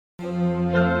Hey,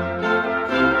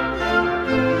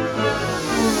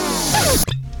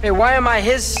 why am I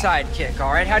his sidekick,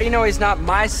 all right? How do you know he's not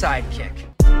my sidekick?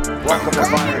 Welcome to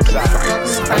Fireside. Welcome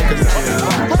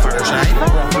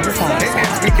to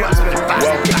Fireside.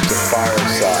 Welcome to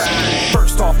Fireside.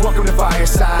 First off, welcome to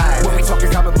Fireside. When we talking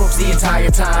comic books the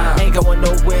entire time. Ain't going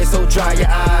nowhere, so dry your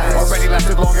eyes. Already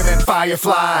lasted longer than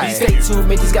Firefly. Stay tuned,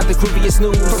 Mickey's got the grooviest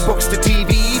news. From books to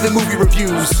TV, the movie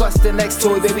reviews. Plus the next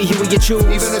toy, baby, here we you choose.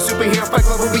 Even the superhero fight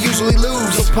club where we usually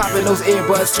lose. So pop in those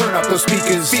earbuds, turn up those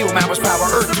speakers. Feel Mama's power,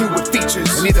 Earth 2 with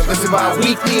features. And either listen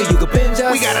bi-weekly or you can binge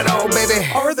us. We got it all, baby.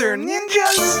 Are there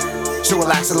ninjas? So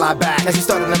relax and lie back as we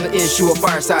start another issue of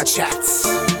Fireside Chats.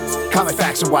 Comic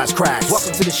facts and wise cracks.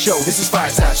 Welcome to the show. This is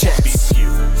Fireside Chats.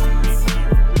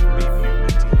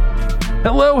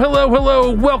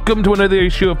 Hello. Welcome to another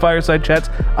issue of Fireside Chats.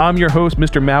 I'm your host,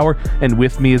 Mr. Maurer, and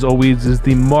with me, as always, is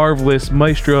the marvelous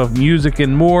maestro of music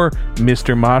and more,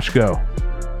 Mr. Moshko.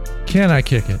 Can I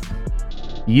kick it?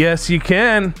 Yes, you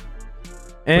can.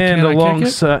 And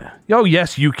alongside... Oh,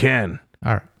 yes, you can.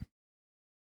 All right.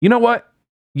 You know what?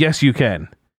 Yes, you can.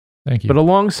 Thank you. But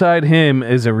alongside him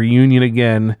is a reunion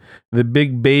again, the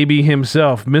big baby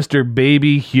himself, Mr.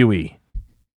 Baby Huey.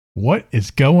 What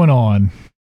is going on?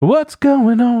 What's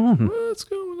going on? What's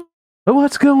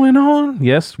going on?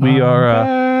 Yes, we are.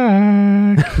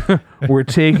 We're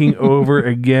taking over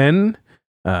again.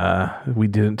 We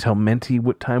didn't tell Menti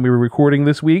what time we were recording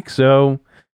this week, so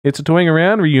it's a Toying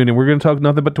Around reunion. We're going to talk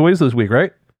nothing but toys this week,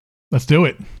 right? Let's do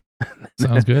it.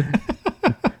 Sounds good.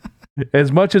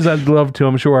 As much as I'd love to,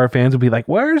 I'm sure our fans will be like,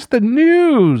 where's the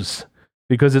news?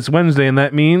 Because it's Wednesday, and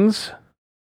that means...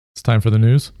 It's time for the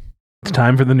news. It's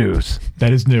time for the news.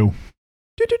 That is new.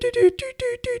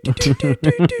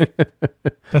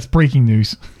 That's breaking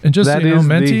news. And just so you know,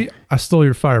 Menti, I stole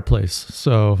your fireplace,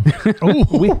 so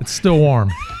it's still warm.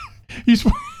 You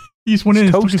just went in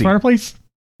and took your fireplace?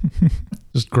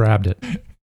 Just grabbed it.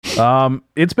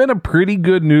 It's been a pretty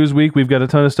good news week. We've got a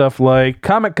ton of stuff like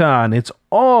Comic-Con. It's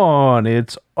on.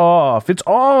 It's off. It's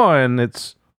on.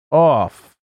 It's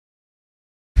off.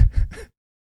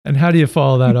 And how do you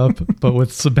follow that up? But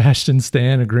with Sebastian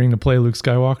Stan agreeing to play Luke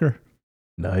Skywalker?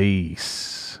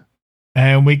 Nice.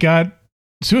 And we got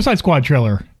Suicide Squad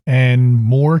trailer and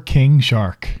more King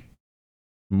Shark.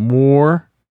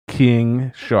 More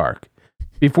King Shark.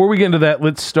 Before we get into that,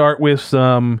 let's start with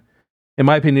some, in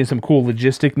my opinion, some cool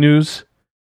logistic news.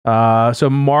 So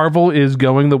Marvel is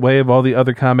going the way of all the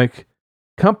other comic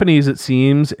companies, it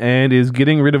seems, and is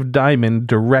getting rid of Diamond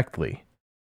directly.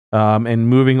 And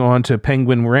moving on to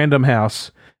Penguin Random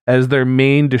House as their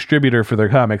main distributor for their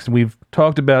comics. And we've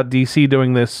talked about DC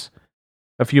doing this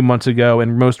a few months ago,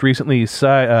 and most recently,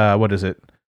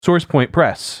 Source Point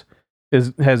Press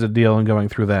has a deal and going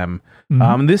through them.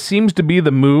 Mm-hmm. This seems to be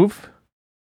the move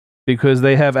because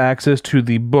they have access to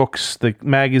the books, the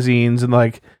magazines, and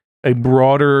like a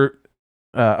broader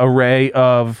array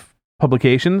of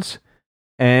publications.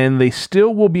 And they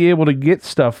still will be able to get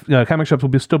stuff. Comic shops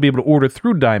will still be able to order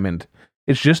through Diamond.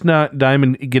 It's just not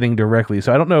Diamond getting directly.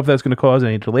 So I don't know if that's going to cause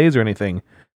any delays or anything.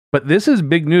 But this is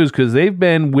big news because they've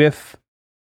been with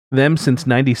them since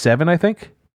 '97, I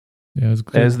think. Yeah,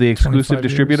 as the exclusive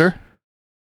distributor.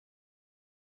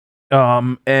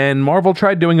 And Marvel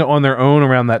tried doing it on their own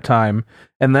around that time.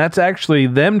 And that's actually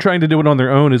them trying to do it on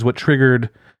their own is what triggered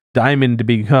Diamond to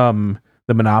become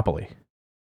the monopoly.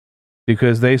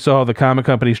 Because they saw the comic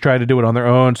companies try to do it on their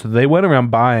own, so they went around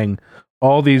buying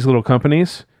all these little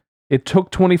companies. It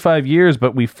took 25 years,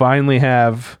 but we finally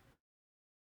have,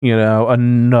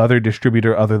 another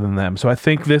distributor other than them. So I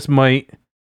think it might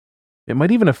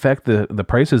even affect the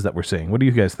prices that we're seeing. What do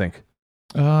you guys think?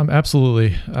 Absolutely.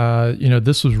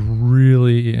 This was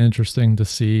really interesting to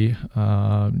see.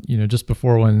 Just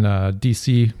before when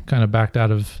DC kind of backed out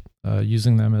of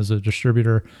using them as a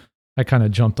distributor, I kind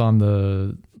of jumped on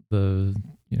the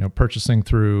purchasing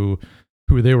through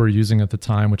who they were using at the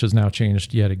time, which has now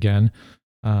changed yet again.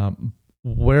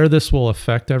 Where this will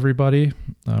affect everybody,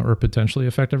 or potentially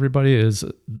affect everybody, is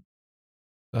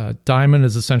Diamond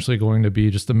is essentially going to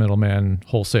be just a middleman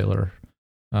wholesaler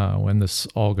when this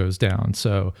all goes down.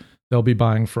 So they'll be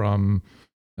buying from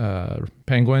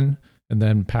Penguin and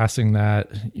then passing that,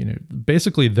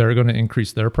 basically they're going to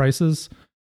increase their prices.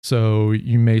 So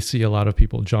you may see a lot of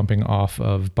people jumping off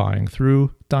of buying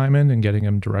through Diamond and getting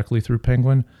them directly through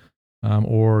Penguin,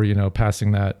 or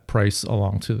passing that price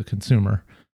along to the consumer.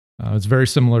 It's very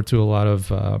similar to a lot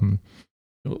of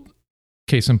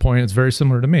case in point. It's very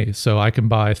similar to me. So I can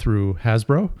buy through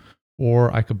Hasbro,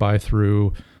 or I could buy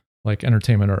through like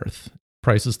Entertainment Earth.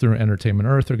 Prices through Entertainment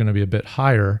Earth are going to be a bit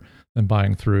higher than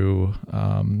buying through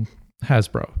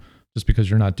Hasbro. just because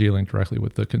you're not dealing directly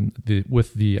with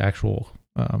the actual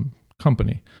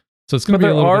company. So it's going to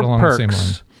be a little bit along the same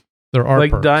line. There are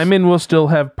perks. Diamond will still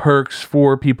have perks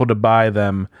for people to buy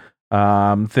them.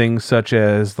 Things such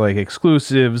as like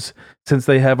exclusives, since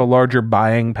they have a larger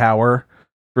buying power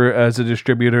as a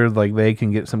distributor, like they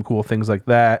can get some cool things like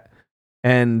that.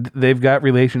 And they've got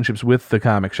relationships with the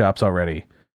comic shops already.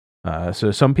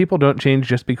 So some people don't change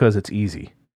just because it's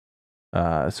easy.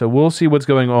 So we'll see what's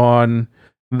going on.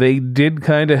 They did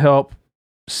kind of help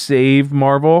save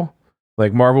Marvel.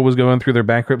 Like Marvel was going through their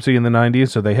bankruptcy in the 90s,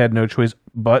 so they had no choice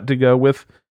but to go with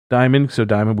Diamond. So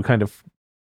Diamond would kind of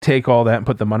take all that and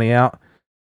put the money out.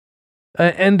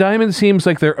 And Diamond seems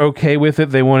like they're okay with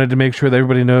it. They wanted to make sure that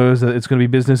everybody knows that it's going to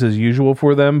be business as usual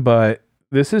for them, but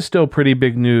this is still pretty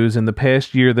big news. In the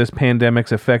past year, this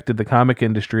pandemic's affected the comic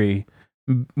industry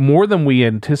more than we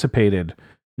anticipated,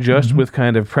 just with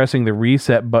kind of pressing the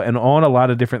reset button on a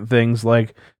lot of different things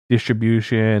like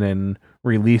distribution and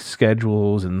release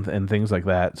schedules and things like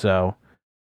that. So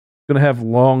it's going to have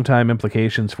long time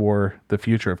implications for the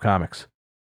future of comics.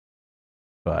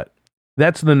 But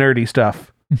that's the nerdy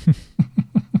stuff.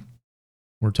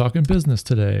 We're talking business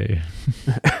today.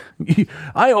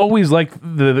 I always like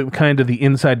the kind of the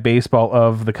inside baseball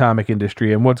of the comic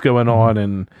industry and what's going on,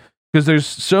 and because there's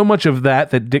so much of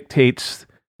that dictates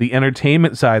the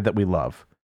entertainment side that we love.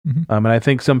 And I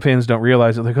think some fans don't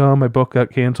realize it, like, oh, my book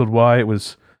got canceled. Why? It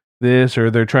was this,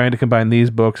 or they're trying to combine these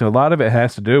books. And a lot of it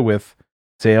has to do with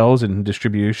sales and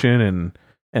distribution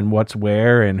and what's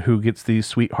where and who gets these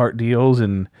sweetheart deals.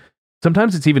 And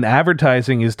sometimes it's even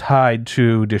advertising is tied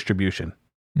to distribution.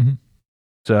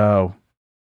 So,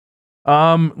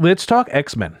 let's talk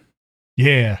X-Men.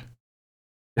 Yeah.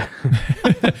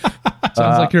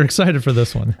 Sounds like you're excited for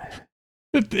this one.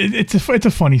 It's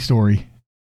a funny story.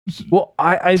 Well,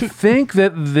 I think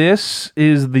that this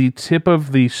is the tip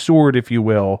of the sword, if you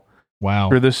will. Wow.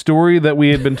 For the story that we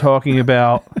had been talking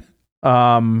about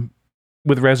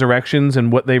with Resurrections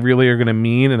and what they really are going to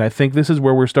mean. And I think this is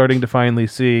where we're starting to finally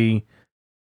see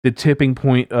the tipping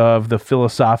point of the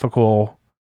philosophical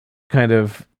kind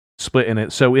of split in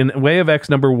it. So in Way of X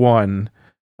 #1,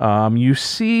 you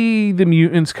see the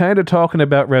mutants kind of talking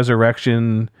about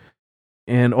resurrection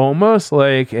in almost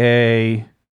like a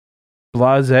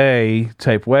blasé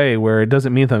type way where it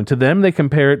doesn't mean them. To them, they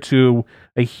compare it to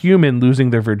a human losing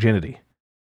their virginity.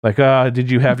 Like,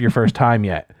 did you have your first time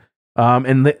yet?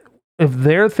 If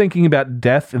they're thinking about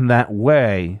death in that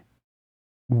way,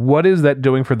 what is that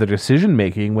doing for the decision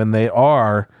making when they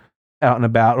are out and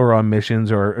about or on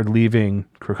missions or leaving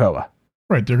Krakoa?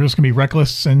 Right. They're just going to be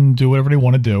reckless and do whatever they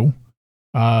want to do.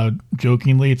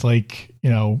 Jokingly, it's like,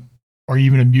 are you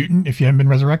even a mutant if you haven't been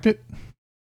resurrected?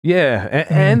 Yeah.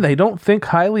 And they don't think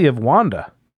highly of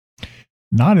Wanda.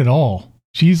 Not at all.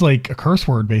 She's like a curse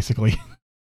word, basically.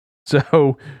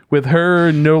 So with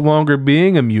her no longer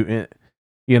being a mutant,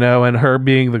 and her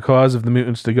being the cause of the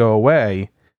mutants to go away,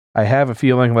 I have a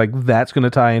feeling like that's going to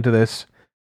tie into this.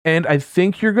 And I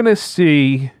think you're going to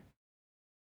see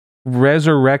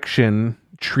resurrection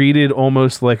treated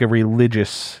almost like a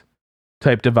religious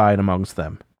type divide amongst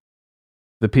them.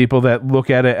 The people that look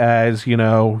at it as,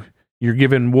 you're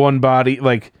given one body,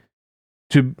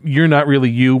 you're not really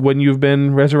you when you've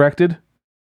been resurrected.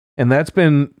 And that's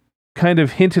been kind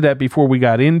of hinted at before we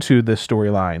got into this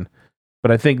storyline.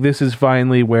 But I think this is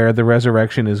finally where the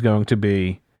resurrection is going to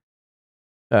be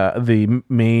the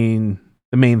main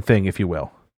thing, if you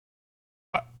will.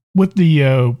 With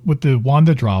the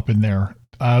Wanda drop in there,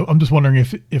 I'm just wondering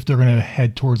if they're going to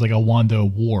head towards like a Wanda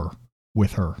war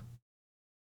with her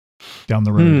down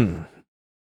the road.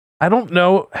 I don't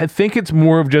know. I think it's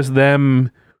more of just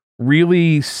them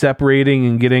really separating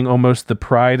and getting almost the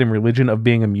pride and religion of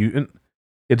being a mutant.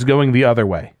 It's going the other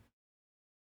way.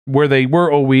 Where they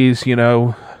were always,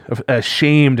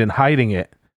 ashamed and hiding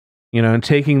it, and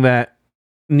taking that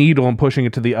needle and pushing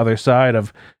it to the other side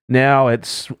of now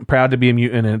it's proud to be a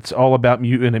mutant and it's all about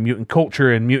mutant and mutant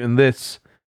culture and mutant this.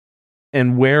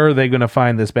 And where are they going to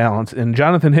find this balance? And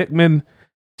Jonathan Hickman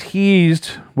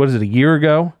teased, a year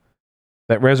ago,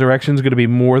 that resurrection is going to be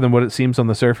more than what it seems on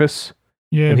the surface.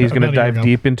 Yeah, and he's going to dive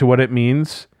deep into what it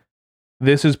means.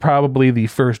 This is probably the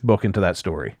first book into that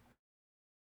story.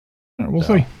 We'll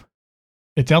see.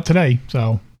 It's out today,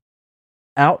 so.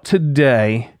 Out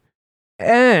today,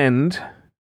 and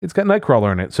it's got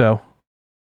Nightcrawler in it, so.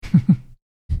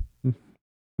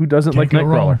 Who doesn't like Nightcrawler?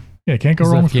 Wrong. Yeah, can't go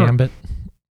wrong with Gambit.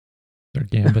 Their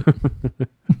Gambit.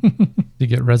 Did he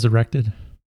get resurrected?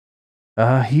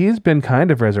 He's been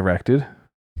kind of resurrected.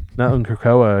 Not in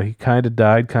Krakoa. He kind of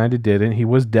died, kind of didn't. He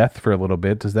was Death for a little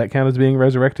bit. Does that count as being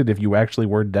resurrected if you actually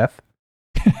were Death?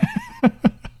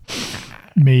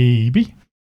 Maybe.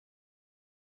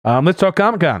 Let's talk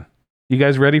Comic-Con. You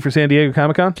guys ready for San Diego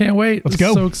Comic-Con? Can't wait. Let's It's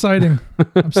go. so exciting.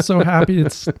 I'm so happy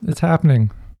it's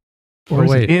happening. Or Oh,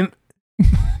 is it- wait.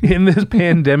 In this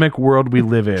pandemic world we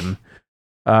live in,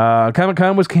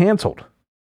 Comic-Con was canceled.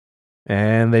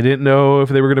 And they didn't know if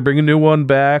they were going to bring a new one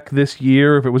back this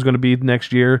year, if it was going to be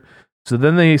next year. So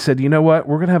then they said, you know what?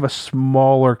 We're going to have a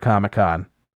smaller Comic-Con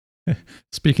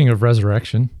Speaking of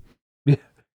resurrection,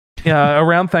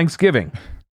 around Thanksgiving.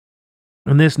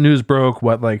 And this news broke,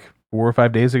 like 4 or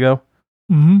 5 days ago?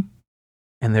 Mhm.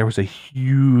 And there was a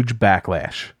huge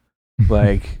backlash.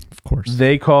 Like, of course.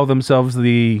 they call themselves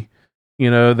the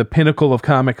pinnacle of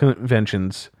comic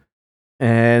conventions.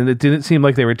 And it didn't seem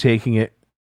like they were taking it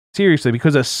seriously,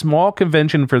 because a small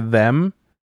convention for them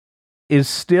is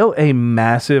still a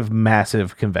massive,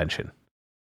 massive convention.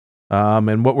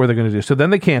 And what were they going to do? So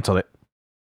then they canceled it.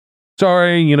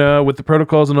 Sorry, with the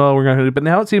protocols and all, we're going to do it. But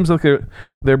now it seems like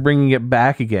they're bringing it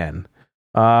back again.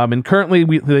 And currently,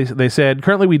 they said,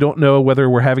 currently we don't know whether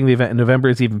we're having the event in November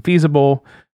is even feasible,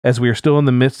 as we are still in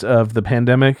the midst of the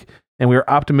pandemic, and we are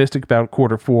optimistic about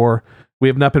Q4. We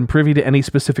have not been privy to any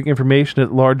specific information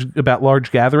about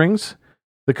large gatherings.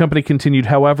 The company continued,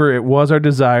 however, it was our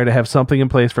desire to have something in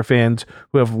place for fans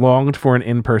who have longed for an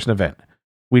in-person event.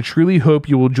 We truly hope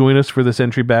you will join us for this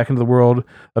entry back into the world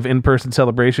of in-person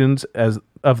celebrations as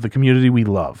of the community we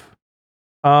love.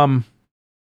 There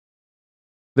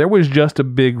was just a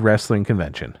big wrestling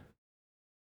convention.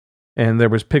 And there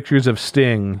was pictures of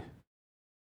Sting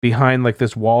behind like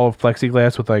this wall of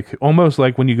plexiglass with like almost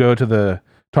like when you go to the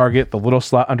Target, the little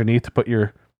slot underneath to put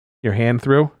your hand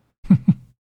through.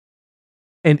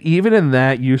 And even in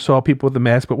that, you saw people with the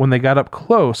mask, but when they got up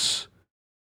close,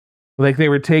 like they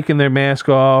were taking their mask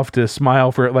off to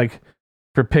smile for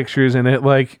pictures, and it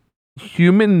like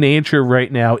human nature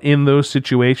right now in those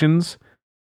situations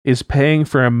is paying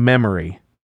for a memory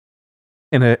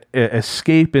and a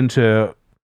escape into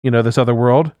this other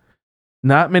world.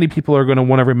 Not many people are going to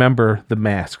want to remember the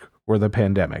mask or the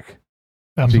pandemic.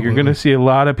 Absolutely. So you're going to see a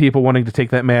lot of people wanting to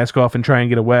take that mask off and try and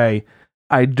get away.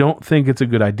 I don't think it's a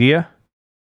good idea,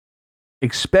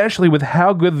 especially with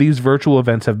how good these virtual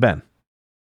events have been.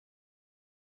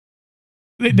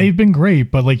 They've been great,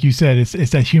 but like you said,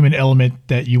 it's that human element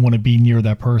that you want to be near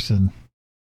that person.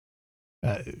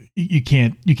 You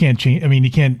can't change. I mean,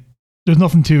 you can't. There's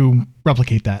nothing to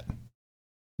replicate that.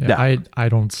 Yeah, I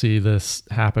don't see this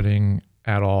happening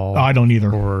at all. I don't either.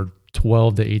 For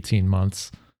 12 to 18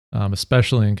 months,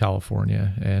 especially in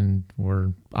California. And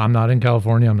I'm not in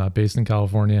California. I'm not based in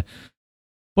California.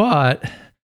 But,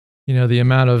 the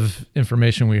amount of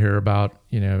information we hear about,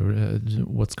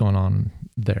 what's going on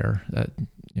there,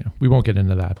 we won't get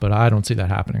into that. But I don't see that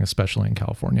happening, especially in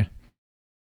California.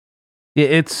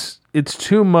 It's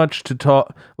too much to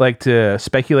talk, to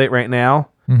speculate right now.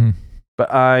 Mm-hmm.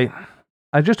 But I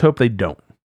just hope they don't.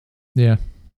 Yeah.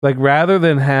 Rather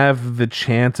than have the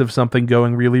chance of something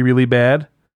going really, really bad,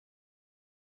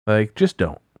 just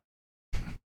don't.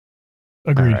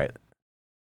 Agreed. All right.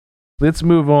 Let's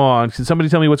move on. Can somebody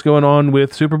tell me what's going on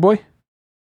with Superboy? Has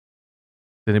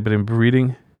anybody been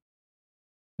reading?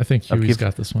 I think Huey's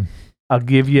got this one. I'll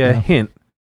give you a hint.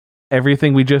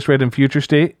 Everything we just read in Future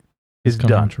State is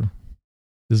done. True.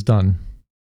 Is done.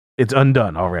 It's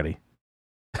undone already.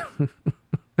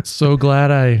 So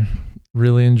glad I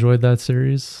really enjoyed that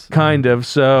series. Kind of.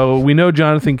 So we know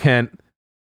Jonathan Kent,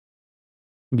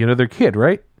 their kid,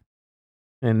 right?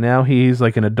 And now he's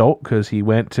like an adult because he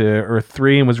went to Earth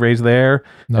 3 and was raised there,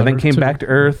 and then came back to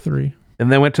Earth 3,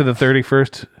 and then went to the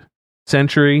 31st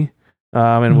century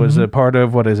and was a part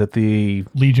of, the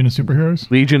Legion of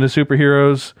Superheroes? Legion of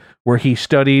Superheroes, where he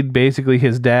studied basically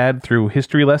his dad through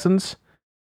history lessons.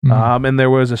 Mhm. And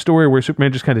there was a story where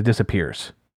Superman just kind of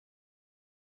disappears.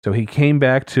 So he came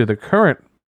back to the current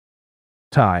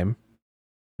time,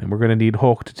 and we're going to need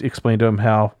Hulk to explain to him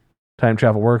how time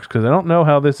travel works, because I don't know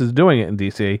how this is doing it in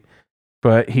DC.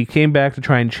 But he came back to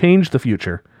try and change the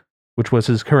future, which was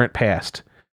his current past,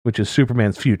 which is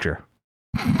Superman's future.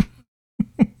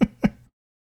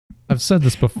 I've said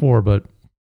this before, but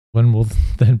when will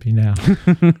then be now?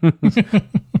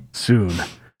 Soon.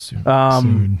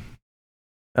 Soon.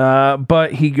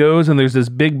 But he goes and there's this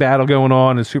big battle going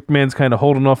on, and Superman's kind of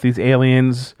holding off these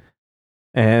aliens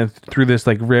and through this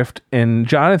rift, and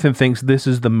Jonathan thinks this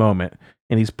is the moment,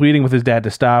 and he's pleading with his dad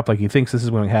to stop, he thinks this is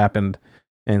going to happen,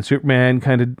 and Superman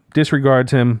kind of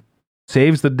disregards him,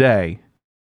 saves the day,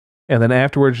 and then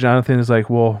afterwards Jonathan is like,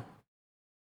 well,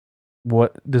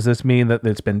 what does this mean that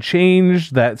it's been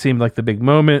changed? That seemed like the big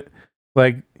moment.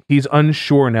 He's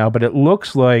unsure now, but it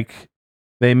looks like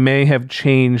they may have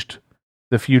changed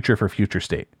the future for Future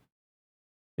State.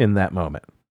 in that moment.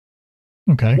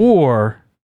 Okay. Or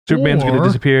Superman's going to Or-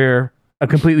 disappear a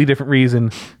completely different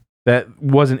reason that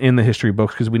wasn't in the history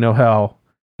books, because we know how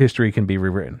history can be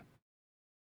rewritten.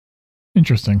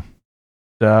 Interesting.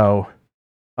 So,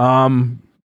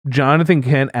 Jonathan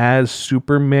Kent as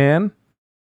Superman,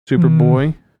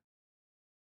 Superboy.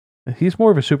 He's more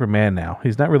of a Superman now.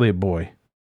 He's not really a boy.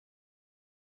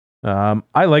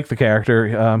 I like the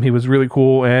character. He was really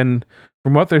cool, and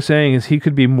from what they're saying is he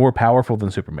could be more powerful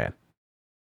than Superman.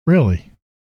 Really?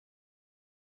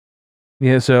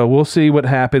 Yeah, so we'll see what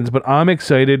happens, but I'm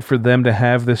excited for them to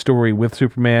have this story with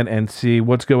Superman and see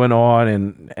what's going on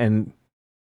and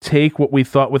take what we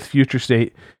thought with Future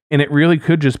State, and it really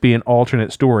could just be an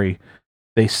alternate story.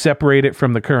 They separate it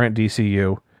from the current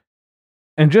DCU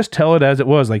and just tell it as it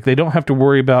was. Like, they don't have to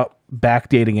worry about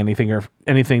backdating anything or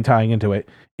anything tying into it.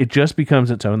 It just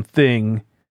becomes its own thing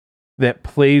that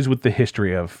plays with the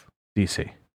history of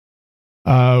DC.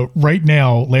 Right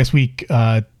now, last week,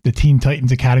 the Teen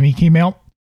Titans Academy came out,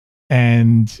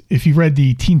 and if you read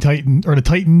the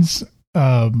Titans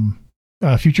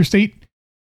Future State,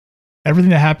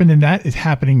 everything that happened in that is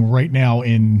happening right now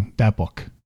in that book.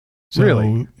 So,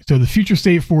 Really? So the Future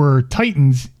State for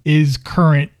Titans is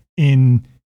current in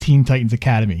Teen Titans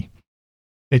Academy.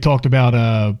 They talked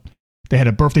about they had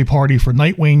a birthday party for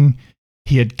Nightwing.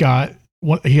 He had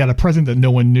a present that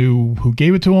no one knew who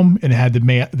gave it to him, and it had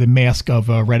the mask of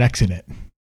Red X in it.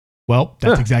 Well,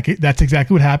 that's exactly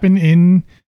what happened in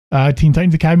Teen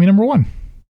Titans Academy #1.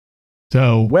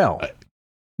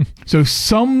 So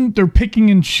they're picking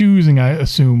and choosing, I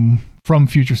assume, from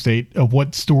Future State of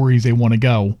what stories they want to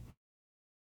go.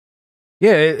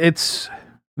 Yeah,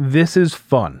 this is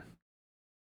fun.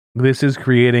 This is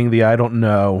creating the I don't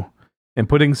know and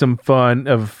putting some fun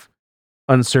of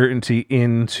uncertainty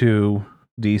into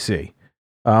DC.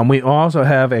 We also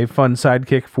have a fun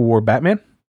sidekick for Batman.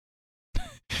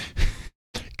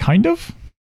 Kind of.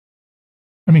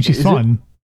 I mean, she's Is fun.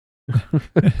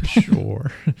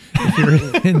 Sure. If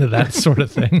you're into that sort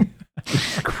of thing.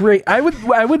 Great. I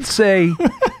would say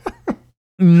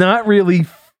not really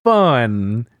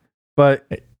fun, but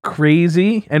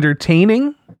crazy,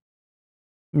 entertaining.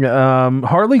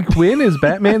 Harley Quinn is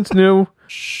Batman's new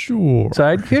Sure.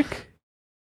 sidekick.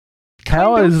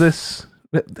 How is this?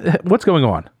 What's going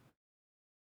on?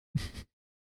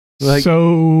 Like,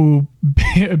 So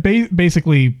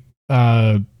basically,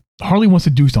 Harley wants to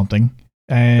do something,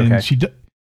 and Okay.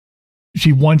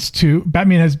 she wants to.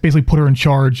 Batman has basically put her in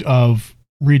charge of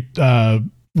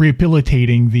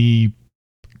rehabilitating the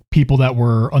people that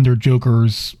were under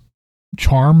Joker's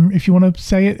charm, if you want to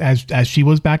say it, as she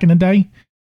was back in the day.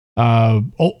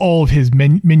 All of his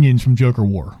minions from Joker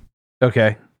War.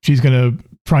 okay. She's gonna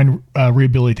try and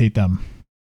rehabilitate them.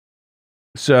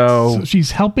 So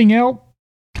she's helping out,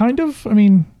 kind of. I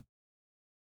mean,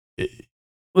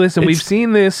 Listen, we've It's-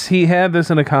 seen this. He had this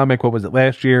in a comic. What was it,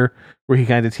 last year, where he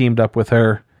kind of teamed up with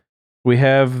her. We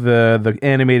have the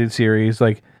animated series.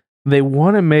 Like, they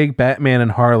want to make Batman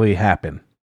and Harley happen.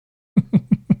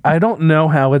 I don't know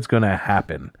how it's going to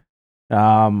happen.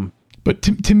 but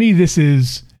to me, this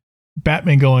is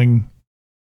Batman going,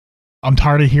 I'm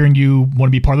tired of hearing you want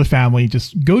to be part of the family.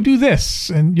 Just go do this,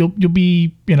 and you'll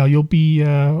be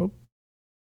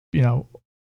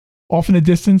off in the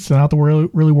distance, and I don't have to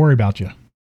really worry about you.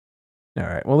 All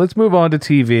right. Well, let's move on to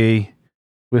TV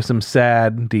with some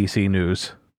sad DC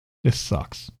news. This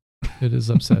sucks. It is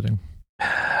upsetting.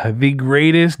 The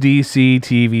greatest DC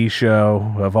TV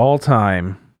show of all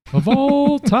time, Of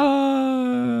all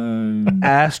time.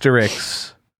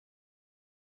 Asterix,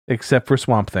 except for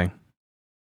Swamp Thing.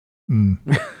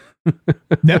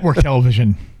 Network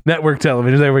television. Network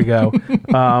television. There we go.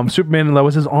 Superman and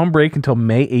Lois is on break until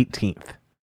May 18th.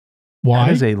 Why?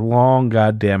 That is a long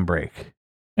goddamn break.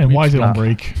 And why is it on Uh,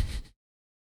 break?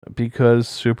 Because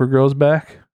Supergirl's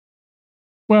back.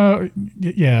 Well,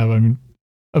 yeah. I mean,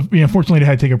 unfortunately, they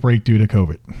had to take a break due to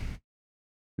COVID.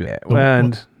 Yeah, So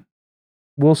and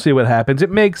we'll see what happens. It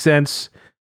makes sense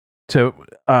to.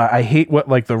 I hate what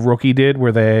like the Rookie did,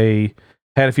 where they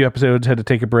had a few episodes, had to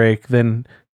take a break, then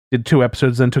did 2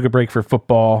 episodes, then took a break for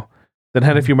football, then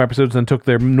had a few more episodes, then took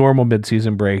their normal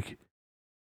mid-season break.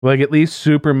 Like, at least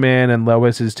Superman and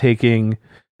Lois is taking.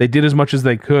 They did as much as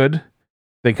they could.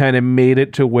 They kind of made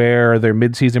it to where their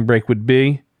mid-season break would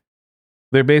be.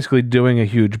 They're basically doing a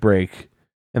huge break,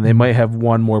 and they might have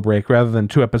one more break rather than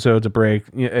 2 episodes of break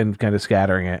and kind of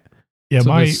scattering it. Yeah,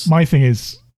 So this- my thing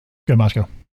is, go Moscow.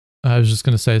 I was just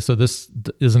going to say, so this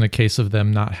isn't a case of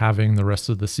them not having the rest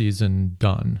of the season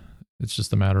done. It's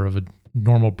just a matter of a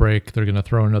normal break. They're going to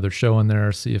throw another show in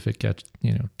there, see if it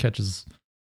catches.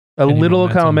 A Any little of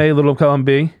momentum. column A, little of column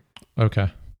B.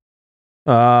 Okay.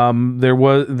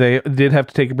 They did have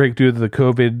to take a break due to the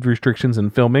COVID restrictions in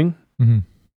filming,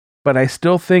 but I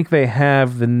still think they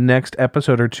have the next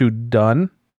episode or two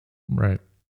done. Right.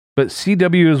 But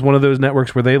CW is one of those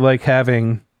networks where they like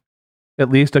having at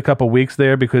least a couple weeks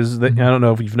there because I don't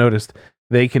know if you've noticed,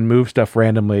 they can move stuff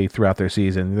randomly throughout their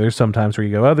season. There's some times where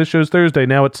you go, oh, this show's Thursday.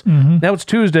 Now it's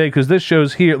Tuesday because this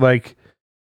show's here. Like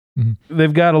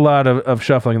they've got a lot of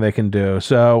shuffling they can do.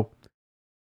 So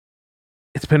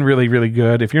it's been really, really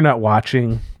good. If you're not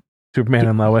watching Superman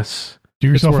and Lois, do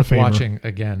yourself it's a favor. watching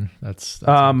again. That's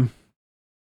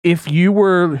if you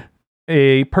were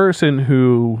a person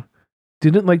who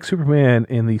didn't like Superman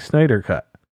in the Snyder Cut,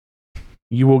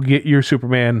 you will get your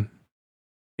Superman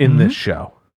in this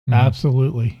show.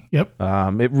 Absolutely. Yep.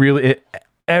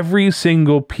 Every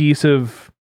single piece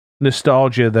of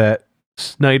nostalgia that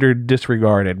Snyder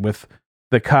disregarded with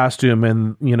the costume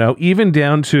and, even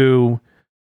down to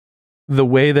the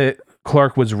way that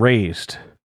Clark was raised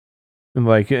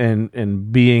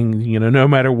and being, no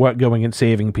matter what, going and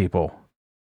saving people,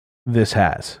 this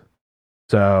has.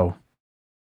 So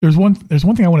there's one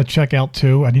thing I want to check out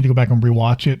too. I need to go back and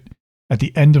rewatch it. At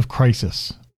the end of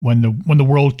Crisis, when the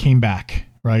world came back,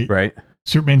 right?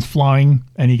 Superman's flying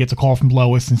and he gets a call from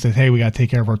Lois and says, hey, we got to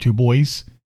take care of our two boys.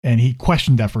 And he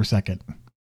questioned that for a second.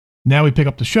 Now we pick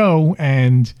up the show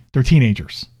and they're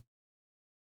teenagers.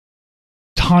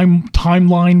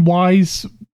 Timeline wise,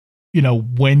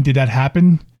 when did that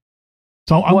happen?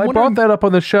 So I brought that up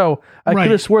on the show. I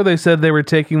could have swore they said they were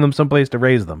taking them someplace to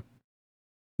raise them.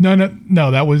 No.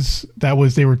 That was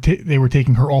they were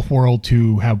taking her off world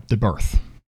to have the birth.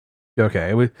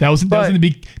 Okay, that was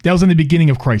in the beginning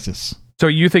of Crisis. So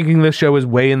you thinking this show is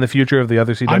way in the future of the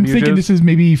other CW I'm thinking shows? This is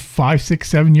maybe 5, 6,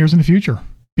 7 years in the future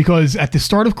because at the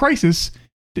start of Crisis,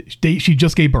 she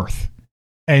just gave birth,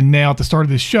 and now at the start of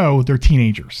this show, they're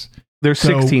teenagers. They're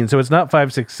 16, so it's not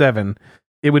 5, 6, 7.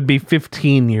 It would be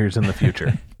 15 years in the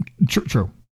future.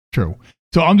 True.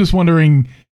 So I'm just wondering,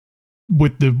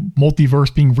 with the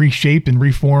multiverse being reshaped and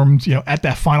reformed, at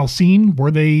that final scene, were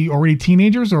they already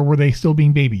teenagers or were they still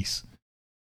being babies?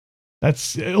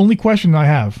 That's the only question I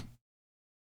have.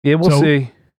 Yeah, we'll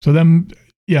see. So then,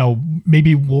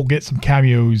 maybe we'll get some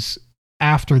cameos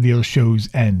after the other shows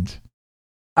end.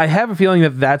 I have a feeling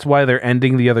that that's why they're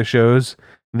ending the other shows.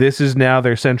 This is now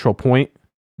their central point.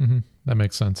 That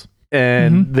makes sense.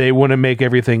 And they want to make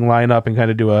everything line up and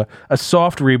kind of do a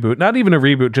soft reboot. Not even a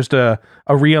reboot, just a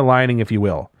realigning, if you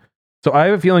will. So I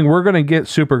have a feeling we're going to get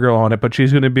Supergirl on it, but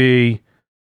she's going to be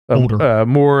a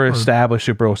more established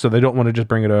Supergirl, so they don't want to just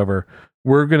bring it over.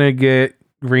 We're going to get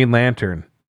Green Lantern,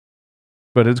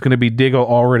 but it's going to be Diggle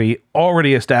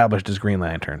already established as Green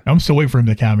Lantern. I'm still waiting for him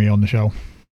to cameo on the show.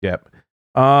 Yep.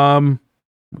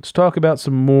 Let's talk about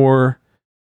some more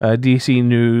DC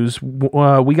news.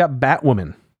 We got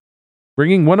Batwoman,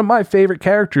 bringing one of my favorite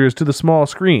characters to the small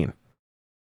screen.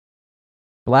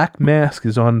 Black Mask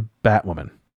is on Batwoman.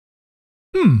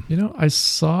 I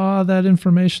saw that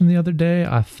information the other day.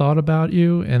 I thought about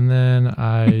you, and then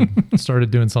I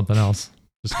started doing something else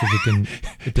just because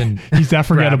it didn't. He's that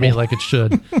forgettable me like it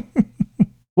should.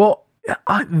 Well,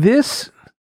 this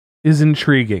is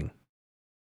intriguing.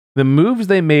 The moves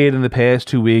they made in the past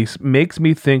 2 weeks makes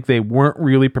me think they weren't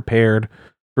really prepared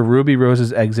for Ruby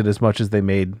Rose's exit as much as they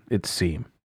made it seem.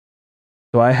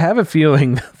 So I have a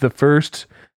feeling the first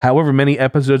however many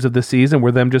episodes of the season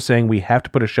were them just saying we have to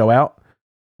put a show out.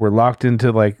 We're locked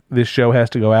into this show has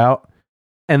to go out.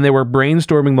 And they were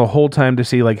brainstorming the whole time to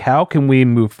see how can we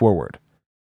move forward.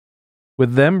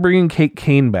 With them bringing Kate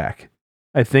Kane back,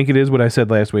 I think it is what I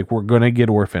said last week. We're going to get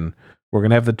Orphan. We're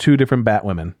going to have the two different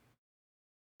Batwomen.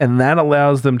 And that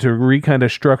allows them to kind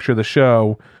of structure the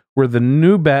show where the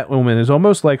new Batwoman is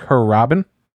almost like her Robin,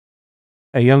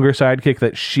 a younger sidekick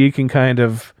that she can kind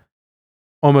of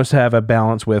almost have a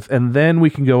balance with. And then we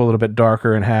can go a little bit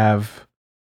darker and have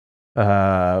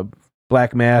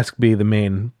Black Mask be the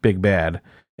main big bad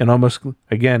and almost,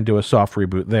 again, do a soft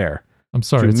reboot there. I'm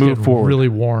sorry, it's getting really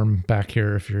warm back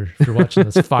here. If you're watching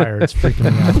this fire, it's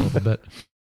freaking me out a little bit.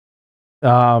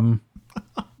 Oh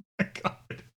my God.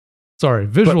 Sorry,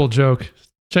 visual joke.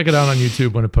 Check it out on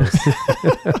YouTube when it posts.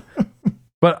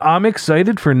 But I'm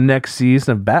excited for next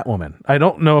season of Batwoman. I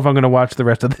don't know if I'm going to watch the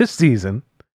rest of this season.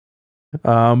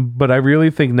 But I really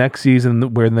think next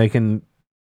season where they can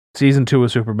season 2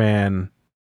 of Superman,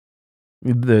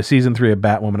 the season 3 of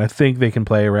Batwoman, I think they can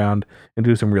play around and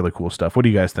do some really cool stuff. What do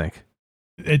you guys think?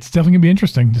 It's definitely going to be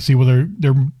interesting to see what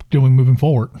they're doing moving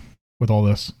forward with all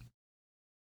this.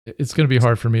 It's going to be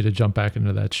hard for me to jump back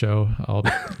into that show.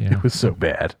 It was so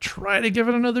bad. Try to give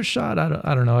it another shot.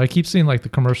 I don't know. I keep seeing the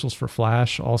commercials for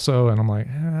Flash also, and I'm like,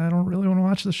 I don't really want to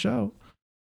watch the show.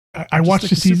 I watched the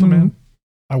stick to season. Superman.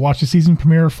 I watched the season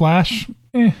premiere of Flash,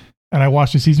 and I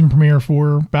watched the season premiere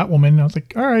for Batwoman. I was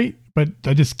like, all right, but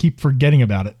I just keep forgetting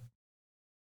about it.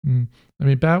 I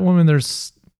mean, Batwoman,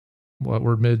 there's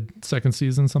we're mid second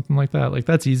season, something like that. Like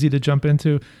that's easy to jump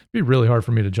into. It'd be really hard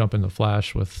for me to jump into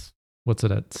Flash with what's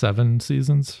it at 7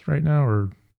 seasons right now,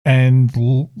 or And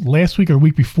last week or the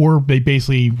week before, they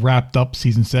basically wrapped up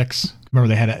season 6. Remember,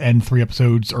 they had to end 3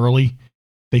 episodes early.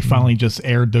 They finally just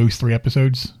aired those 3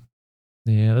 episodes.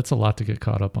 yeah, that's a lot to get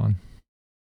caught up on.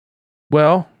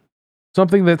 Well,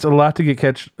 something that's a lot to get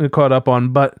caught up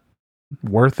on, but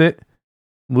worth it.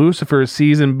 Lucifer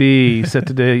season B set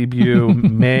to debut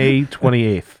May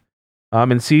 28th.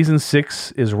 And season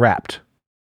 6 is wrapped.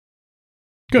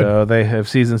 Good. So they have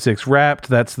season 6 wrapped.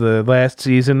 That's the last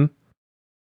season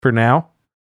for now.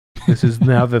 This is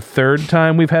now the 3rd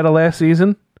time we've had a last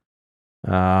season.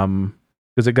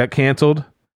 Because it got canceled.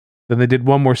 Then they did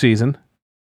one more season.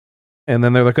 And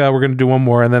then they're like, oh, we're going to do one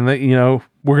more. And then,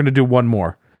 we're going to do one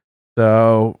more.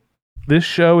 So this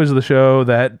show is the show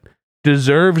that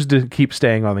deserves to keep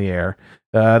staying on the air.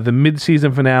 The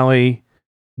mid-season finale,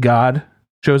 God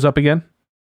shows up again.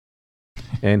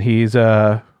 And he's...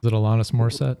 Is it Alanis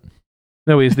Morissette?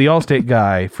 No, he's the Allstate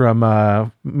guy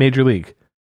from Major League.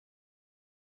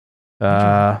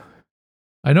 I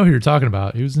know who you're talking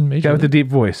about. He was in Major Guy with the League. deep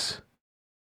voice.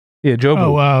 Yeah, Joe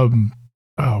Boo.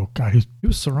 Oh God, he He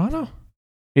was Serrano?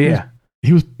 Yeah,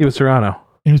 was Serrano.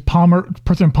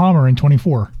 President Palmer in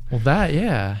 24. Well, that,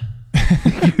 yeah.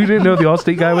 You didn't know the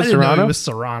Allstate guy was I didn't know Serrano? he was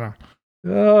Serrano.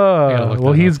 gotta Oh, look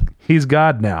well, that he's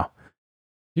God now.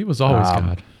 He was always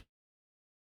God.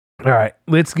 All right,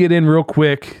 let's get in real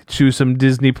quick to some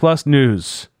Disney Plus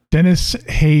news. Dennis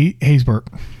Haysbert.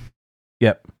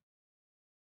 Yep.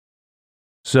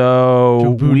 So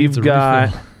Joe Boo needs we've a got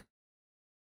refill.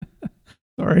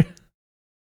 Sorry.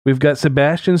 we've got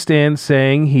Sebastian Stan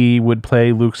saying he would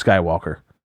play Luke Skywalker.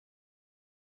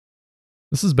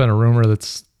 This has been a rumor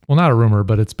that's, well, not a rumor,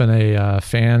 but it's been a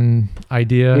fan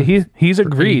idea. He's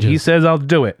agreed. He ages. says I'll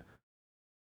do it.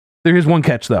 There is one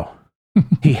catch though.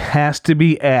 He has to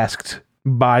be asked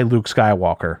by Luke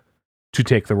Skywalker to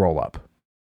take the role up.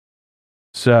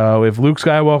 So if Luke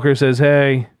Skywalker says,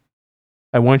 hey,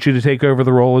 I want you to take over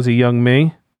the role as a young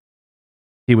me,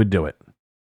 he would do it.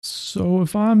 So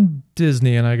if I'm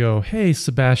Disney and I go, hey,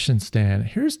 Sebastian Stan,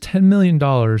 here's $10 million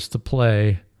to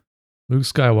play Luke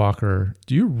Skywalker,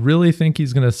 do you really think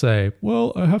he's going to say,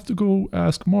 well, I have to go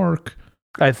ask Mark?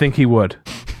 I think he would.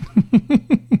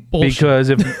 Bullshit. Because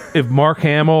if Mark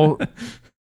Hamill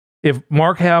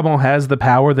has the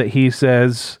power that he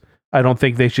says, I don't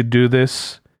think they should do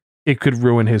this, it could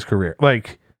ruin his career.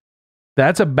 Like,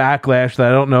 that's a backlash that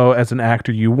I don't know as an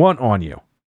actor you want on you.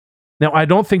 Now, I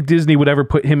don't think Disney would ever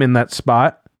put him in that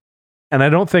spot, and I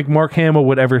don't think Mark Hamill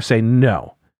would ever say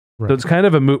no. Right. So it's kind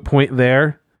of a moot point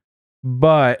there,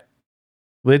 but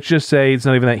let's just say it's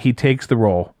not even that he takes the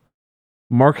role.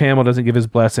 Mark Hamill doesn't give his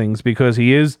blessings because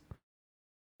it's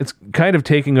kind of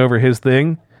taking over his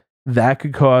thing. That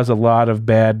could cause a lot of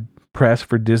bad press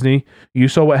for Disney. You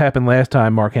saw what happened last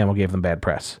time Mark Hamill gave them bad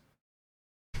press.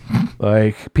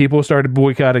 Like, people started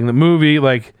boycotting the movie,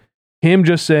 like him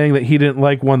just saying that he didn't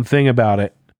like one thing about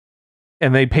it,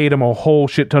 and they paid him a whole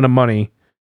shit ton of money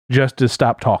just to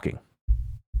stop talking.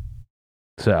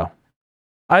 So,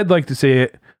 I'd like to see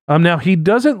it. Now, he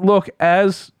doesn't look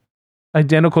as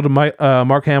identical to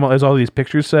Mark Hamill as all these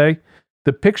pictures say.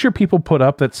 The picture people put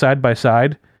up that's side by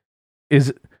side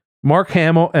is Mark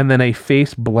Hamill and then a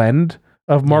face blend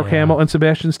of Mark Hamill and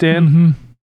Sebastian Stan. Mm-hmm.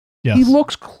 Yes. He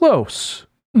looks close.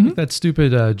 That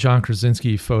stupid John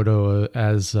Krasinski photo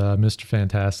as Mr.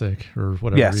 Fantastic or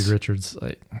whatever, Yes. Reed Richards.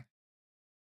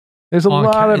 There's a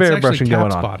lot of it's airbrushing actually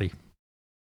going Cap's on. body.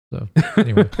 So,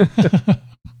 anyway.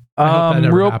 I hope that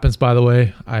never happens, by the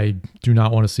way. I do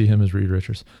not want to see him as Reed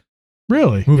Richards.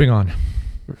 Really? Moving on.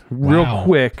 Real Wow.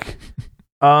 quick.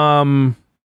 Falcon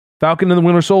and the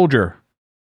Winter Soldier.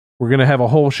 We're going to have a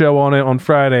whole show on it on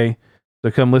Friday.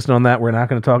 So come listen on that. We're not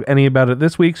going to talk any about it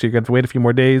this week, so you're going to have to wait a few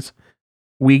more days.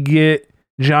 We get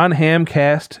John Hamm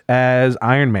cast as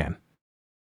Iron Man.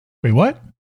 Wait, what?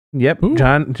 Yep, Who?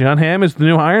 John Hamm is the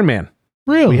new Iron Man.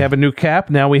 Really? We have a new Cap,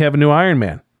 now we have a new Iron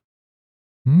Man.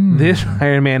 Hmm. This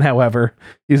Iron Man, however,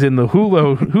 is in the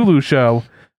Hulu show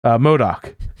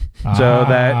MODOK. So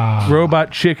that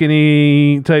robot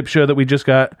chickeny type show that we just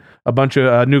got a bunch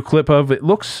of new clip of, it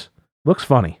looks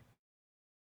funny.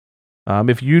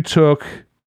 If you took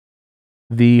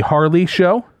the Harley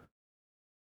show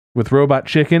with Robot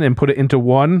Chicken and put it into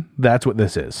one, that's what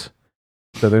this is.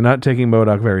 So they're not taking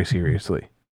MODOK very seriously.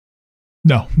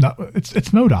 No, it's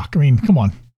MODOK. I mean, come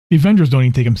on. The Avengers don't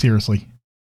even take him seriously.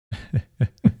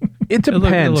 It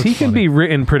depends. looks He can funny. be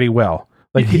written pretty well.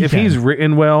 Like He if can. he's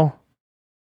written well,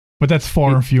 But that's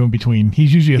far and few in between.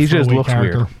 He's usually a He just throwaway looks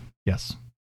character. weird. Yes.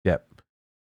 yep.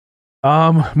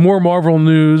 More Marvel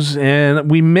news,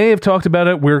 and we may have talked about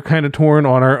it. We're kind of torn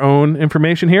on our own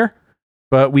information here,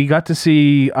 but we got to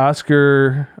see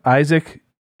Oscar Isaac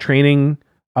training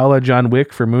a la John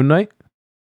Wick for Moon Knight.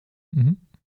 Mhm.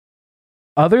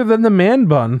 Other than the man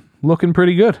bun, looking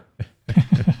pretty good.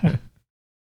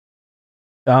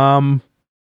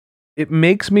 It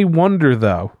makes me wonder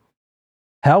though,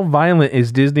 how violent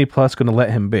is Disney Plus going to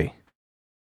let him be?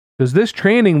 Because this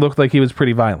training looked like he was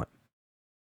pretty violent.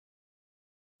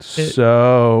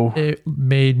 So It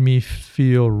made me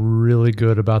feel really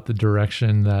good about the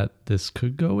direction that this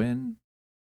could go in.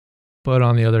 But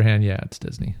on the other hand, yeah, it's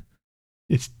Disney.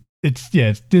 It's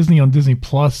Disney on Disney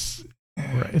Plus.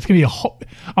 It's gonna be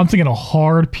I'm thinking a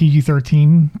hard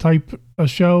PG-13 type of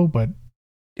show, but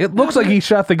it looks like he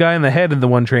shot the guy in the head in the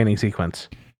one training sequence.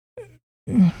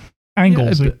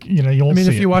 angles, Yeah, like, you won't I mean,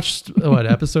 see if it. you watched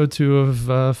episode 2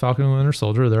 of Falcon and Winter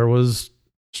Soldier, there was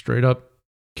straight up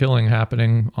killing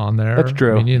happening on there. That's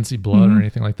true. I mean, you didn't see blood Mhm. or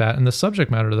anything like that. And the subject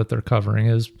matter that they're covering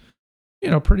is,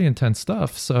 pretty intense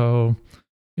stuff. So,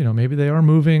 maybe they are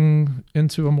moving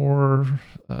into a more,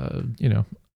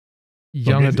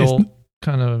 young it's- adult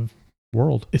kind of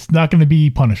world. It's not going to be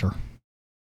Punisher.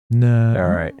 No. All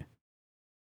right.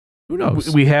 Who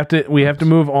knows? We have to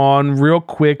move on real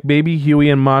quick. Baby Huey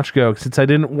and Machko, since I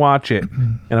didn't watch it,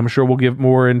 and I'm sure we'll get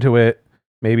more into it.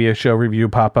 Maybe a show review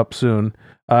pop up soon.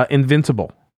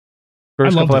 Invincible.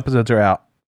 First loved couple it. episodes are out.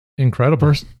 Incredible.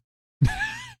 First,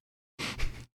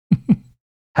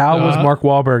 How was Uh, Mark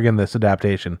Wahlberg in this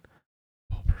adaptation?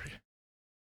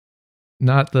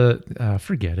 Not the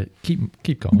forget it.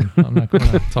 Keep going. I'm not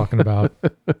talking about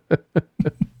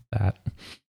that.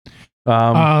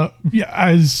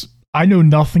 as I know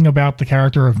nothing about the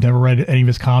character, I've never read any of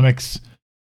his comics.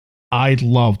 I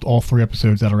loved all 3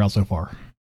 episodes that are out so far.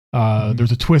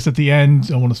 There's a twist at the end. I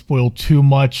don't want to spoil too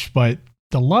much, but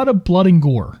a lot of blood and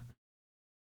gore,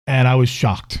 and I was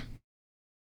shocked.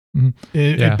 Mhm.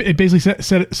 Yeah. It basically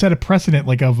set a precedent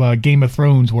like of Game of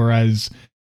Thrones, whereas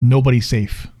nobody's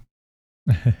safe.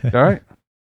 All right.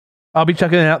 I'll be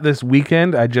checking it out this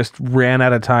weekend. I just ran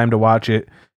out of time to watch it,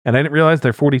 and I didn't realize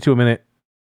they're 42-minute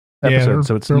episodes,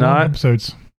 so they're long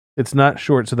episodes. it's not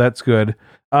short, so that's good.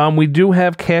 We do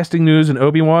have casting news in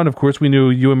Obi-Wan. Of course, we knew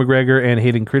Ewan McGregor and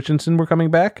Hayden Christensen were coming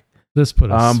back, This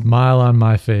put a smile on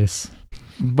my face.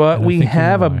 but and I we think you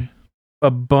have know why.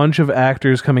 a bunch of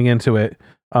actors coming into it.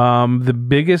 The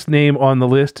biggest name on the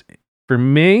list for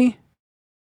me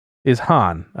is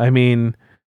Han. I mean,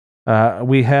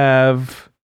 we have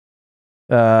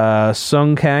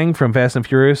Sung Kang from Fast and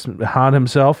Furious. Han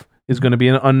himself is going to be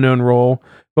an unknown role,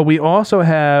 but we also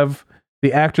have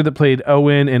the actor that played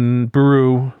Owen and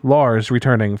Beru Lars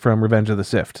returning from Revenge of the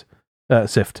Sith.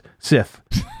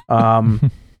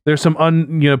 There's some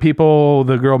people.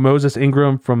 The girl Moses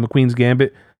Ingram from The Queen's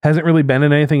Gambit hasn't really been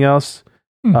in anything else.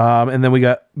 And then we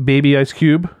got Baby Ice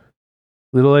Cube.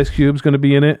 Little Ice Cube's going to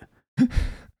be in it.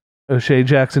 O'Shea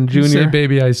Jackson Jr. You say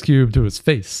Baby Ice Cube to his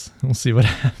face. We'll see what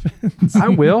happens. I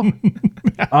will.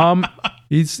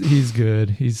 He's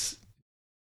good. He's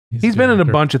been in a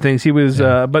bunch of things. He was,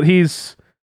 but he's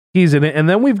in it. And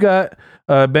then we've got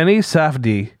Benny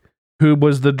Safdie, who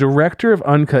was the director of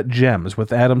Uncut Gems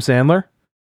with Adam Sandler,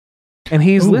 and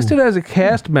he's Ooh. listed as a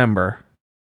cast member.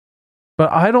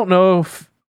 But I don't know if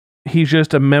he's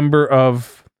just a member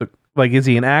of is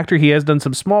he an actor? He has done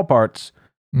some small parts,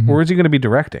 Mhm. or is he going to be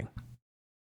directing?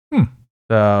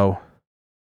 So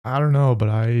I don't know, but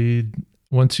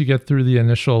once you get through the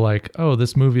initial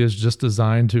this movie is just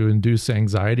designed to induce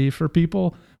anxiety for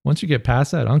people. Once you get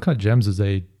past that, Uncut Gems is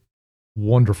a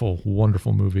wonderful,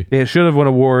 wonderful movie. it should have won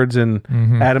awards, and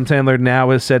Mhm. Adam Sandler now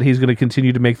has said he's going to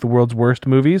continue to make the world's worst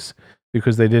movies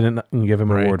because they didn't give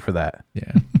him an Right. award for that.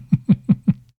 Yeah.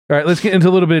 All right, let's get into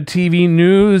a little bit of TV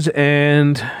news,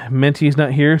 and Menti's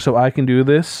not here, so I can do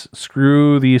this.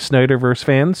 Screw the Snyderverse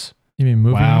fans. You mean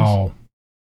movie? Wow.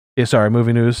 Yeah, sorry,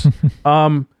 movie news.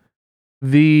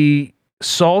 The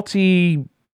salty,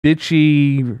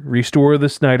 bitchy Restore the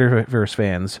Snyderverse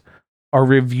fans are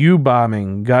review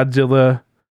bombing Godzilla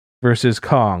versus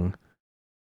Kong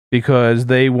because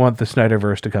they want the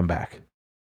Snyderverse to come back.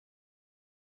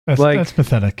 That's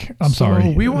pathetic. I'm So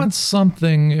sorry. we want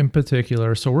something in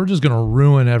particular, so we're just going to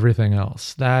ruin everything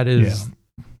else. That is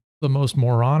the most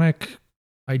moronic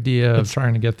idea of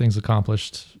trying to get things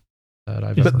accomplished that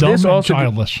I've It's ever dumb this and also-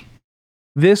 childish.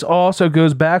 This also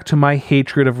goes back to my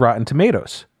hatred of Rotten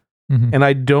Tomatoes. Mhm. And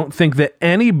I don't think that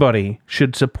anybody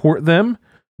should support them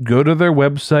go to their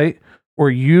website or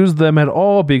use them at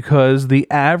all, because the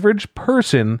average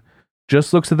person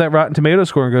just looks at that Rotten Tomato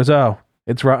score and goes, oh,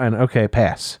 it's rotten. Okay,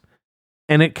 pass.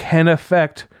 And it can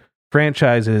affect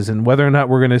franchises and whether or not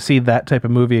we're going to see that type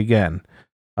of movie again.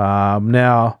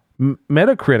 Now,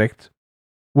 Metacritic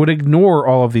would ignore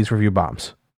all of these review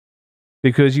bombs,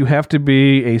 because you have to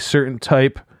be a certain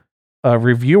type of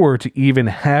reviewer to even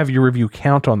have your review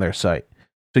count on their site.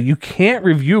 So you can't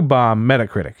review bomb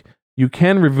Metacritic. You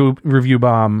can review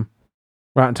bomb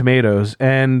Rotten Tomatoes,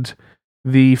 and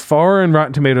the foreign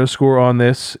Rotten Tomatoes score on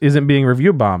this isn't being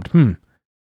review bombed.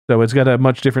 So it's got a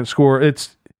much different score.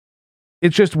 It's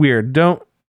just weird. Don't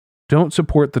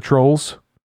support the trolls.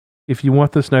 If you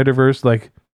want the Snyderverse,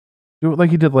 like, do it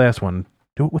like you did last one.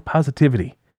 Do it with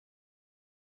positivity.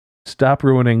 Stop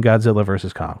ruining Godzilla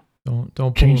vs. Kong.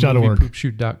 Don't Change.org.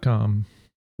 poopshoot.com.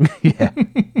 Yeah.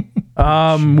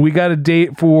 We got a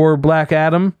date for Black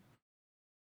Adam,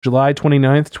 July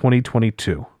 29th,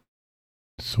 2022.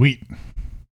 Sweet.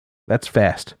 That's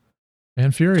fast.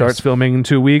 And Furious. Starts filming in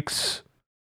 2 weeks.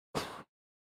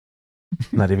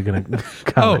 Not even going to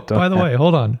comment Oh, by the way,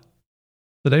 hold on.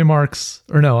 Today marks,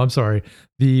 or no, I'm sorry,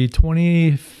 the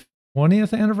 20th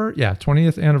anniversary? Yeah,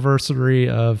 20th anniversary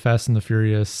of Fast and the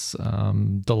Furious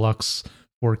Deluxe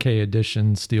 4K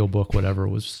edition, Steelbook, whatever,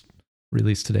 was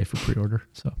released today for pre-order.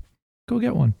 So go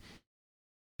get one.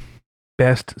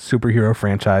 Best superhero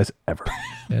franchise ever.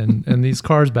 And these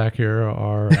cars back here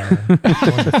are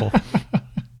wonderful.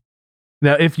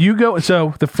 Now, if you go,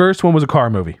 so the first one was a car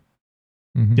movie.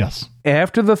 Mhm. Yes.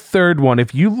 After the third one,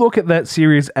 if you look at that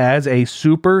series as a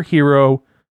superhero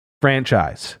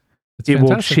franchise, It's it will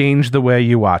fantastic. change the way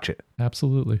you watch it.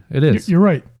 Absolutely. It is. You're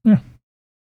right. Yeah.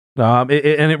 And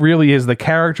it really is. The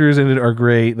characters in it are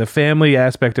great. The family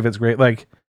aspect of it's great. Like,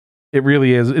 it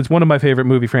really is. It's one of my favorite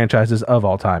movie franchises of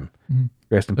all time. Mhm.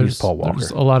 Rest in peace, Paul Walker.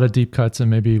 There's a lot of deep cuts,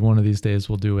 and maybe one of these days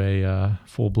we'll do a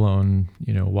full-blown,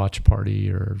 watch party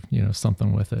or,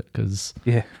 something with it, because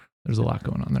Yeah. there's a lot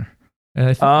going on there. And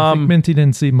I think Minty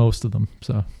didn't see most of them,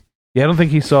 so. Yeah, I don't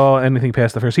think he saw anything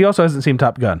past the first. He also hasn't seen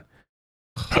Top Gun.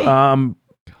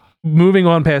 Moving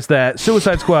on past that,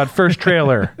 Suicide Squad first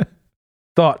trailer.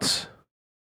 Thoughts?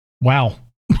 Wow.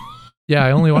 Yeah,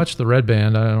 I only watched the Red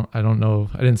Band. I don't know.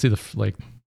 I didn't see the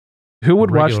Who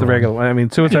would watch the Regular regular one? I mean,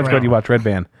 Suicide Squad, you watch Red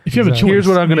Band. If you have a choice. Here's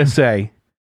what I'm going yeah. to say.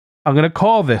 I'm going to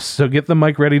call this, so get the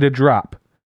mic ready to drop.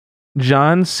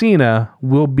 John Cena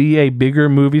will be a bigger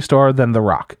movie star than The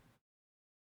Rock,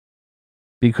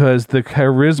 because the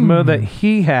charisma that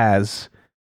he has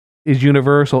is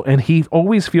universal, and he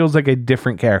always feels like a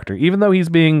different character. Even though he's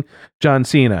being John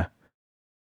Cena,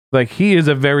 like, he is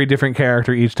a very different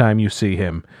character each time you see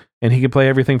him, and he can play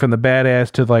everything from the badass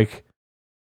to, like,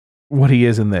 what he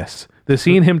is in this. The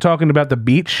scene him talking about the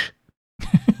beach,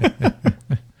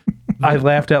 I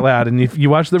laughed out loud, and if you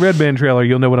watch the Red Band trailer,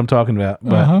 you'll know what I'm talking about.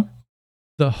 But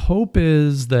The hope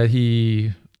is that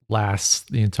he lasts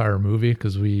the entire movie,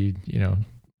 because the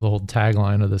whole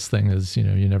tagline of this thing is, you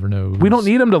never know. we don't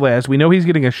need him to last. We know he's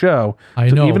getting a show. I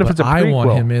So know, even if but it's a I want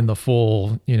prequel- him in the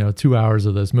full, 2 hours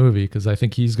of this movie, because I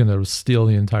think he's going to steal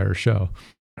the entire show.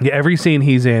 Yeah, every scene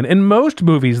he's in. In most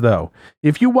movies, though,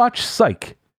 if you watch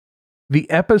Psych, the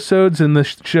episodes in the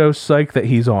show Psych that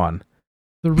he's on,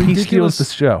 he steals the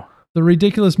show. The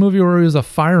ridiculous movie where he was a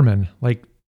fireman. Like,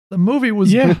 the movie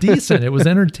was decent. It was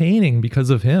entertaining because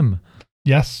of him.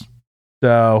 Yes.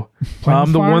 So,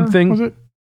 Planet the Fire, one thing, was it?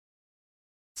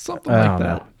 Something I like don't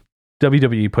that. know.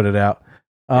 WWE put it out.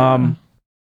 Yeah.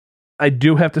 I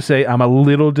do have to say, I'm a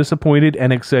little disappointed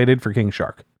and excited for King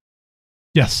Shark.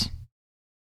 Yes.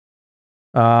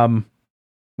 When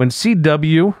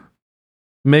CW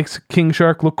makes King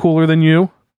Shark look cooler than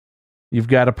you've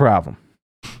got a problem.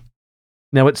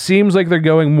 Now, it seems like they're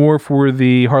going more for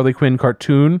the Harley Quinn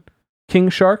cartoon King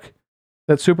Shark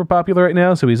that's super popular right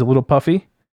now, so he's a little puffy.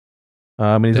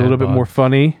 And he's a Dad little bit bod. more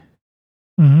funny.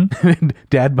 Mm-hmm.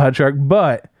 Dad bod shark,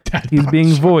 but he's being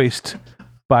voiced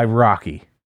by Rocky.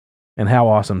 And how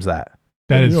awesome's that?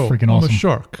 That is Yo, freaking I'm awesome. a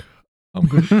shark. I'm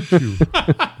going to shoot you.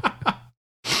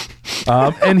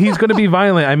 And he's going to be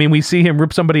violent. I mean, we see him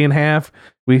rip somebody in half.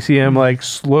 We see him like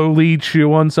slowly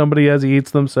chew on somebody as he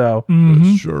eats them. So,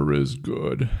 Mhm. Sure is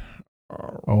good.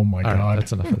 Oh my All right, God.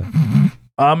 that's enough of that.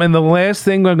 and the last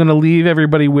thing I'm going to leave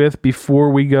everybody with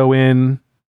before we go in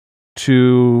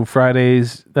to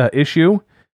Friday's issue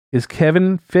is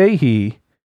Kevin Feige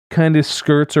kind of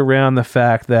skirts around the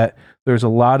fact that there's a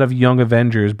lot of young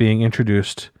Avengers being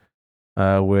introduced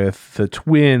with the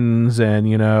twins and,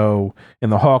 in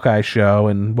the Hawkeye show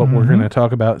and what we're Mhm. going to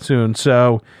talk about soon.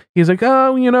 So he's like,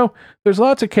 there's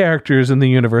lots of characters in the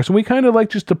universe, and we kind of like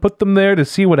just to put them there to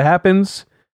see what happens.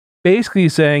 basically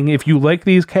saying, if you like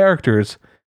these characters,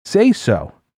 say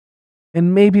so.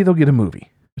 And maybe they'll get a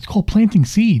movie. It's called planting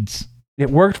seeds. It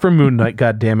worked for Moon Knight,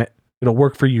 goddammit. It'll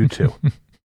work for you too.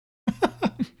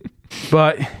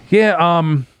 But yeah,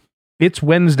 it's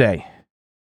Wednesday.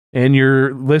 And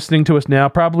you're listening to us now,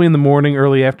 probably in the morning,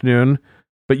 early afternoon,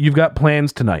 but you've got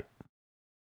plans tonight.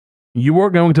 You are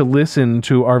going to listen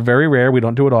to our very rare, we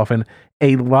don't do it often,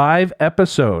 a live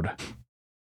episode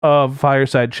of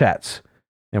Fireside Chats.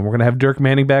 And we're going to have Dirk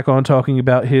Manning back on talking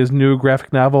about his new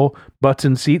graphic novel, Butts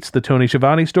and Seats, the Tony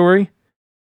Schiavone story.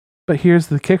 But here's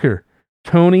the kicker.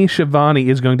 Tony Schiavone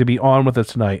is going to be on with us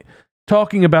tonight,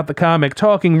 talking about the comic,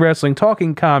 talking wrestling,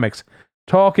 talking comics,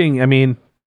 talking, I mean,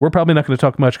 we're probably not going to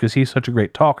talk much because he's such a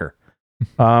great talker.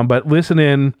 But listen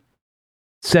in,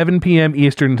 7 p.m.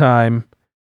 Eastern Time.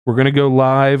 We're going to go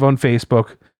live on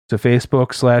Facebook. So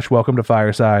Facebook.com/Welcome to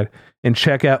Fireside, and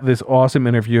check out this awesome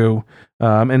interview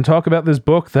and talk about this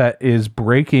book that is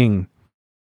breaking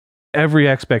every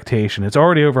expectation. It's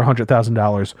already over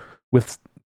 $100,000 with,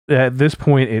 at this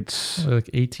point, it's like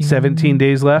 17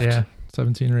 days left. Yeah,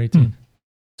 17 or 18.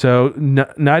 So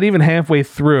not even halfway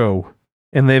through,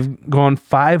 and they've gone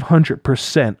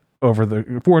 500% over the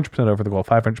 400% over the goal,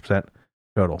 500%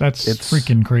 total. It's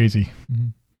freaking crazy. Mm-hmm.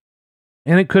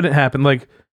 And it couldn't happen. Like,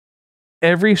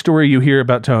 every story you hear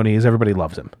about Tony is everybody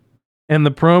loves him. And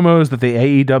the promos that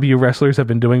the AEW wrestlers have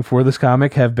been doing for this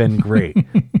comic have been great.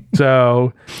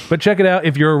 So, but check it out.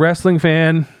 If you're a wrestling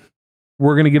fan,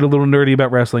 we're going to get a little nerdy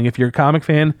about wrestling. If you're a comic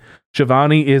fan,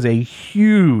 Schiavone is a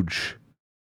huge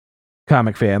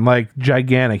comic fan, like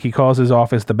gigantic. He calls his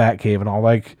office the Batcave and all.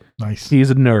 Like, nice.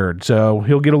 He's a nerd. So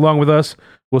he'll get along with us.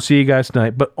 We'll see you guys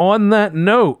tonight. But on that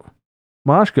note,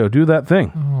 Moshko, do that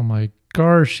thing. Oh my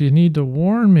gosh, you need to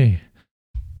warn me.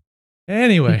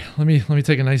 Anyway, let me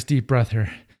take a nice deep breath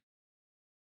here.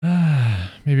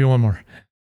 Maybe one more.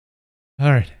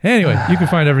 All right. Anyway, you can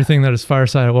find everything that is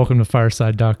Fireside at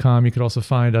welcometofireside.com. You can also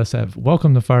find us at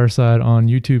Welcome to Fireside on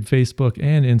YouTube, Facebook,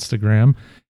 and Instagram.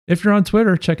 If you're on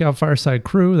Twitter, check out Fireside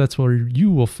Crew. That's where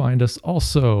you will find us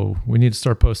also. We need to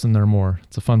start posting there more.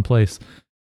 It's a fun place.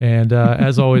 And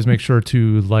as always, make sure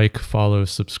to like, follow,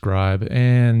 subscribe,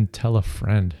 and tell a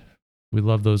friend. We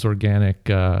love those organic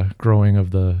growing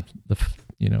of the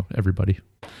everybody.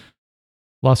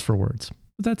 Lost for words.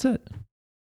 But that's it.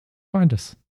 Find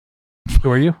us.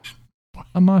 Who are you?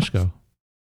 I'm Moshko.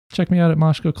 Check me out at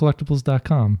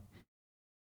moshkocollectibles.com.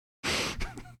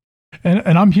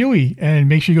 And I'm Huey. And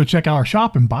make sure you go check out our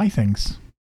shop and buy things.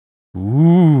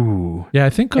 Ooh. Yeah, I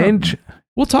think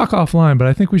we'll talk offline, but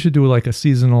I think we should do like a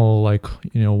seasonal,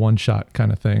 one-shot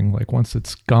kind of thing. Like once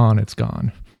it's gone, it's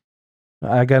gone.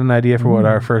 I got an idea for what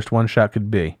our first one shot could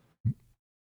be.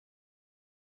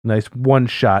 Nice one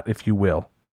shot, if you will.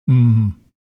 Mm.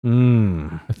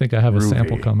 I think I have a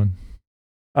sample coming.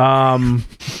 And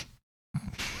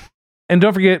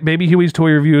don't forget, Baby Huey's toy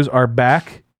reviews are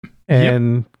back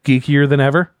and geekier than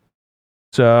ever.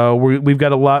 So we've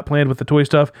got a lot planned with the toy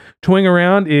stuff. Toying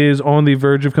Around is on the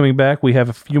verge of coming back. We have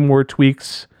a few more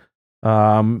tweaks.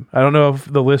 I don't know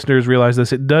if the listeners realize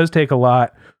this. It does take a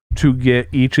lot to get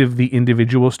each of the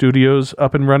individual studios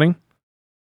up and running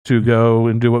to go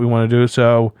and do what we want to do.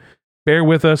 So bear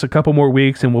with us a couple more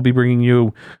weeks and we'll be bringing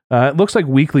you, it looks like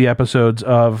weekly episodes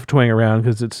of Toying Around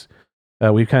because it's,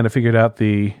 we've kind of figured out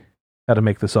how to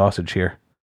make the sausage here.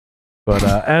 But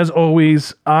as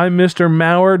always, I'm Mr.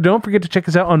 Maurer. Don't forget to check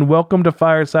us out on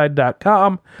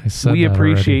welcometofireside.com. We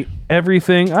appreciate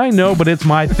everything. I know, but it's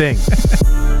my thing.